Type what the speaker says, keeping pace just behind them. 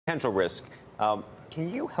potential risk. Can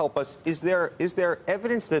you help us? Is there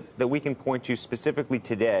evidence that we can point to specifically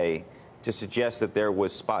today to suggest that there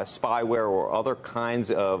was spyware or other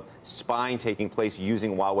kinds of spying taking place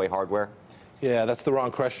using Huawei hardware? Yeah, that's the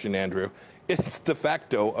wrong question, Andrew. It's de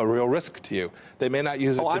facto a real risk to you. They may not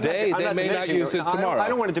use it today. They may not use it tomorrow. I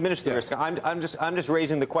don't want to diminish the risk. I'm just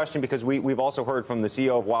raising the question because we've also heard from the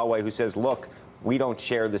CEO of Huawei who says, look, we don't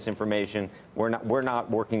share this information. We're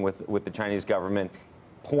not working with the Chinese government.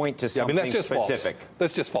 Point to something specific. False.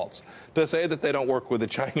 That's just false. To say that they don't work with the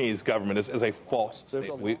Chinese government is a false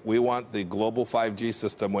statement. We want the global 5G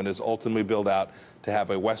system, when it's ultimately built out, to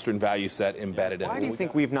have a Western value set embedded in it. Why do you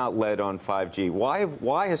think we've not led on 5G?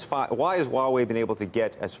 Why has Huawei been able to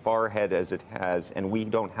get as far ahead as it has, and we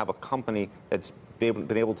don't have a company that's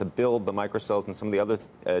been able to build the microcells and some of the other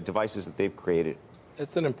devices that they've created?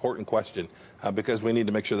 It's an important question because we need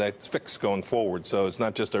to make sure that's fixed going forward. So it's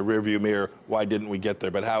not just a rearview mirror, why didn't we get there,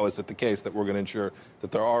 but how is it the case that we're going to ensure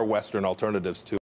that there are Western alternatives to